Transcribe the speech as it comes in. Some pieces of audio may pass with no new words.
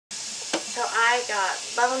So I got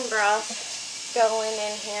bone broth going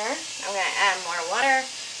in here. I'm going to add more water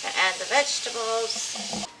and add the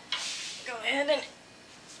vegetables. Go ahead and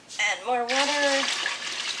add more water.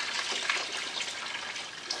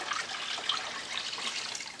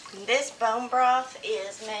 This bone broth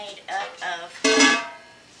is made up of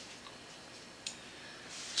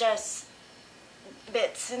just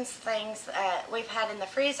bits and things that we've had in the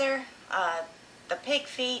freezer. The pig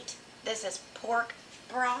feet. This is pork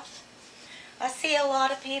broth. I see a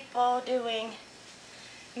lot of people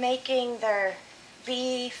making their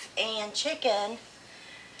beef and chicken,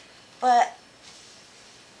 but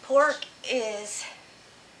pork is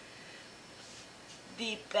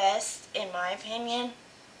the best, in my opinion,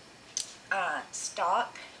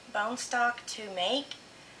 bone stock to make.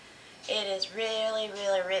 It is really,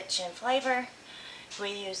 really rich in flavor.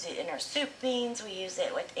 We use it in our soup beans. We use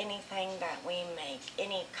it with anything that we make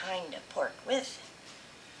any kind of pork with.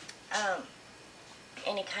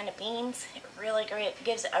 Any kind of beans. It really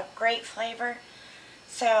gives it a great flavor.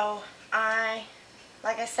 So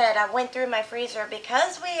like I said, I went through my freezer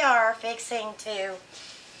because we are fixing to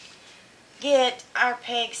get our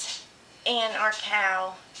pigs and our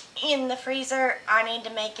cow in the freezer. I need to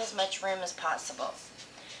make as much room as possible.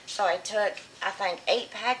 So I took, I think, 8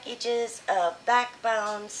 packages of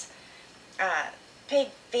backbones, pig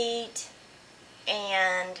feet,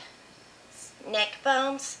 and neck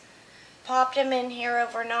bones. Popped them in here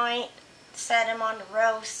overnight, set them on the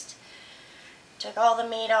roast, took all the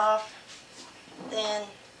meat off, then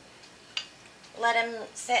let them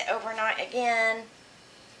sit overnight again,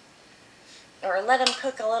 or let them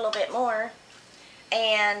cook a little bit more,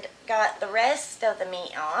 and got the rest of the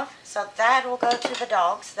meat off. So that will go to the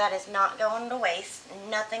dogs. That is not going to waste.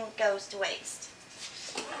 Nothing goes to waste.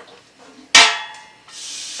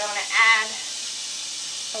 So I'm going to add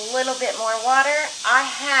a little bit more water. I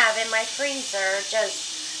have in my freezer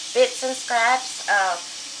just bits and scraps of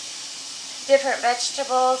different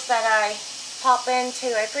vegetables that I pop into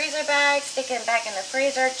a freezer bag, stick them back in the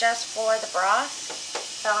freezer just for the broth.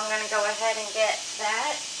 So I'm going to go ahead and get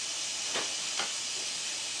that.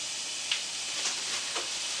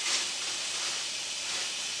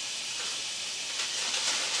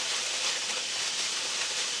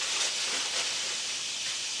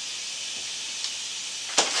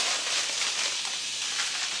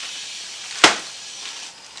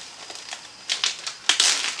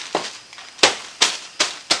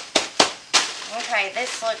 Okay,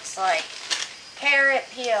 this looks like carrot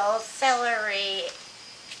peels, celery,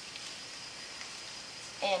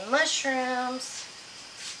 and mushrooms.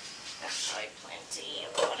 That's probably plenty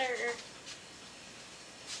of water.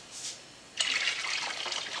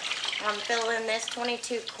 I'm filling this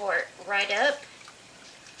 22 quart right up.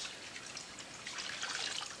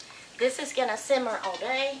 This is going to simmer all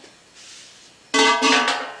day.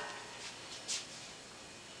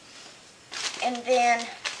 And then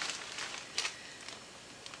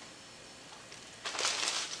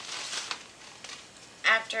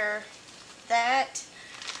after that,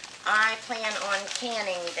 I plan on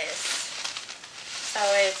canning this so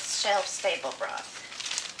it's shelf-stable broth.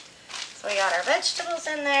 So we got our vegetables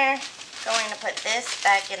in there. Going to put this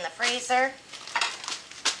back in the freezer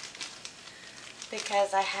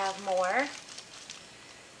because I have more.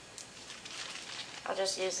 I'll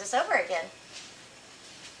just use this over again.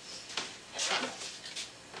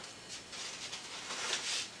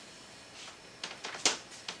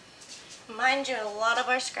 Mind you, a lot of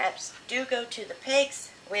our scraps do go to the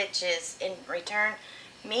pigs, which is in return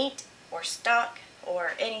meat or stock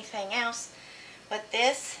or anything else. But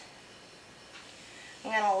this,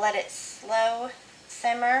 I'm going to let it slow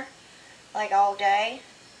simmer like all day.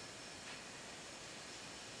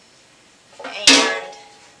 And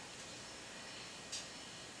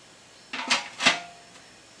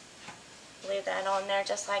leave that on there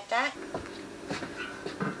just like that.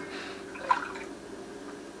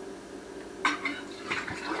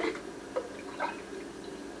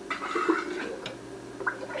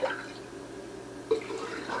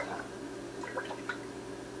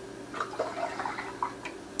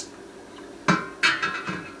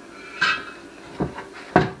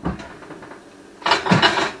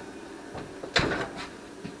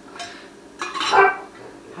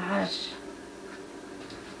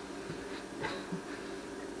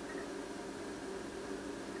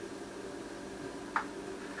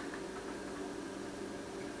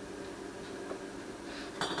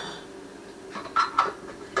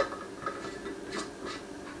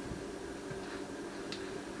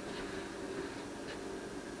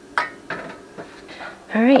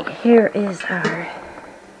 Alright, here is our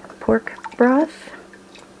pork broth.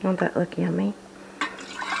 Won't that look yummy?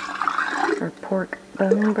 pork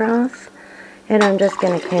bone broth, and I'm just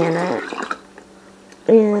going to can it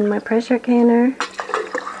in my pressure canner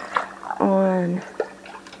on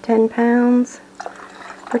 10 pounds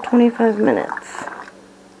for 25 minutes.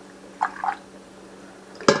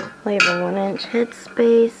 Leave a 1-inch head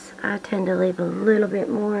space. I tend to leave a little bit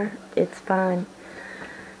more. It's fine,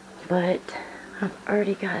 but I've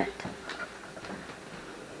already got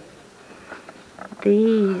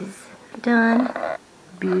these done.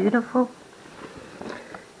 Beautiful.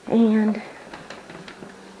 And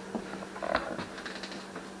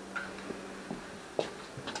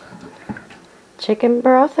chicken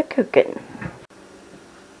broth a cooking.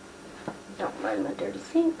 Don't mind my dirty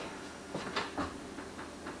sink.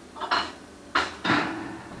 Get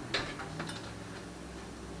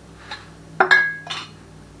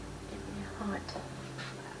me a hot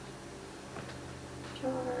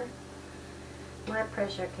jar. My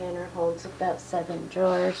pressure canner holds about 7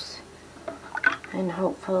 jars, and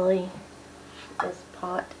hopefully this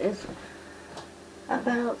pot is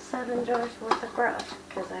about 7 jars worth of broth,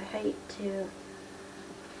 because I hate to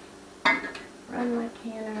run my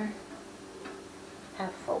canner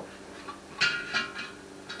half full.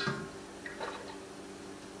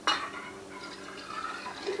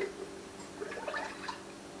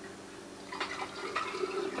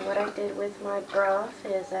 What I did with my broth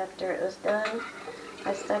is, after it was done,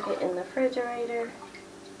 I stuck it in the refrigerator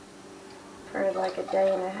for like a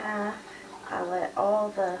day and a half. I let all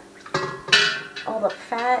the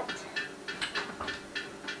fat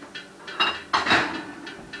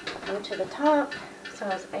go to the top, so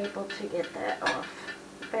I was able to get that off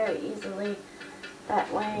very easily.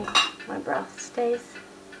 That way my broth stays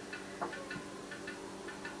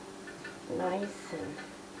nice and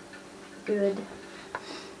good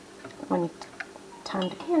when it's time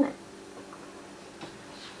to can it.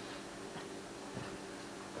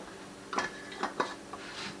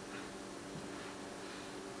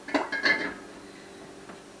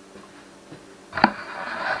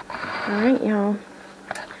 Alright, y'all.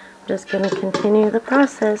 I'm just going to continue the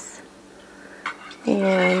process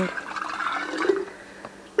and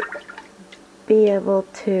be able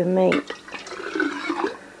to make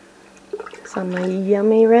some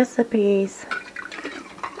yummy recipes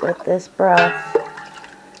with this broth,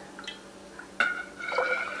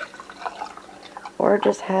 or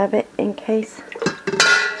just have it in case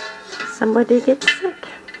somebody gets sick.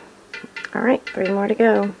 Alright, 3 more to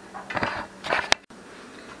go.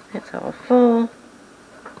 It's all full.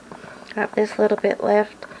 Got this little bit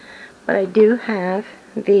left, but I do have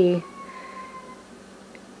the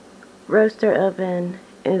roaster oven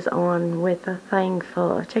is on with a thing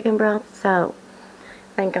full of chicken broth, so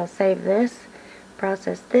I think I'll save this,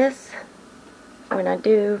 process this when I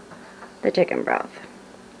do the chicken broth.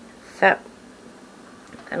 So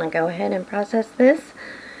I'm gonna go ahead and process this,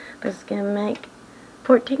 but it's gonna make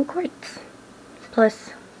 14 quarts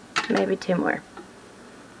plus maybe 2 more,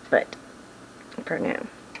 but for now,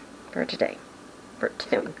 for today,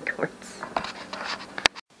 14 quarts.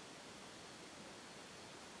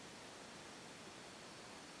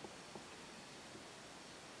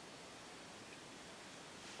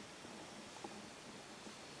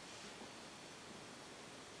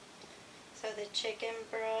 So the chicken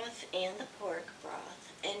broth and the pork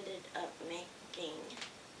broth ended up making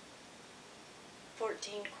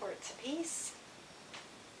 14 quarts apiece,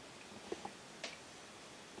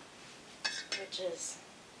 which is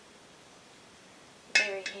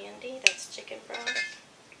very handy. That's chicken broth,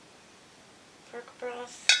 pork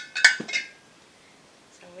broth.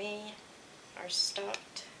 So we are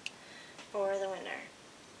stocked for the winter.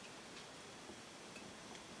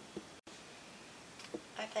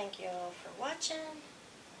 I thank you all for watching.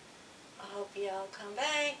 I hope you all come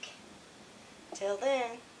back. Till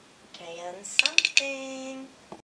then, can something.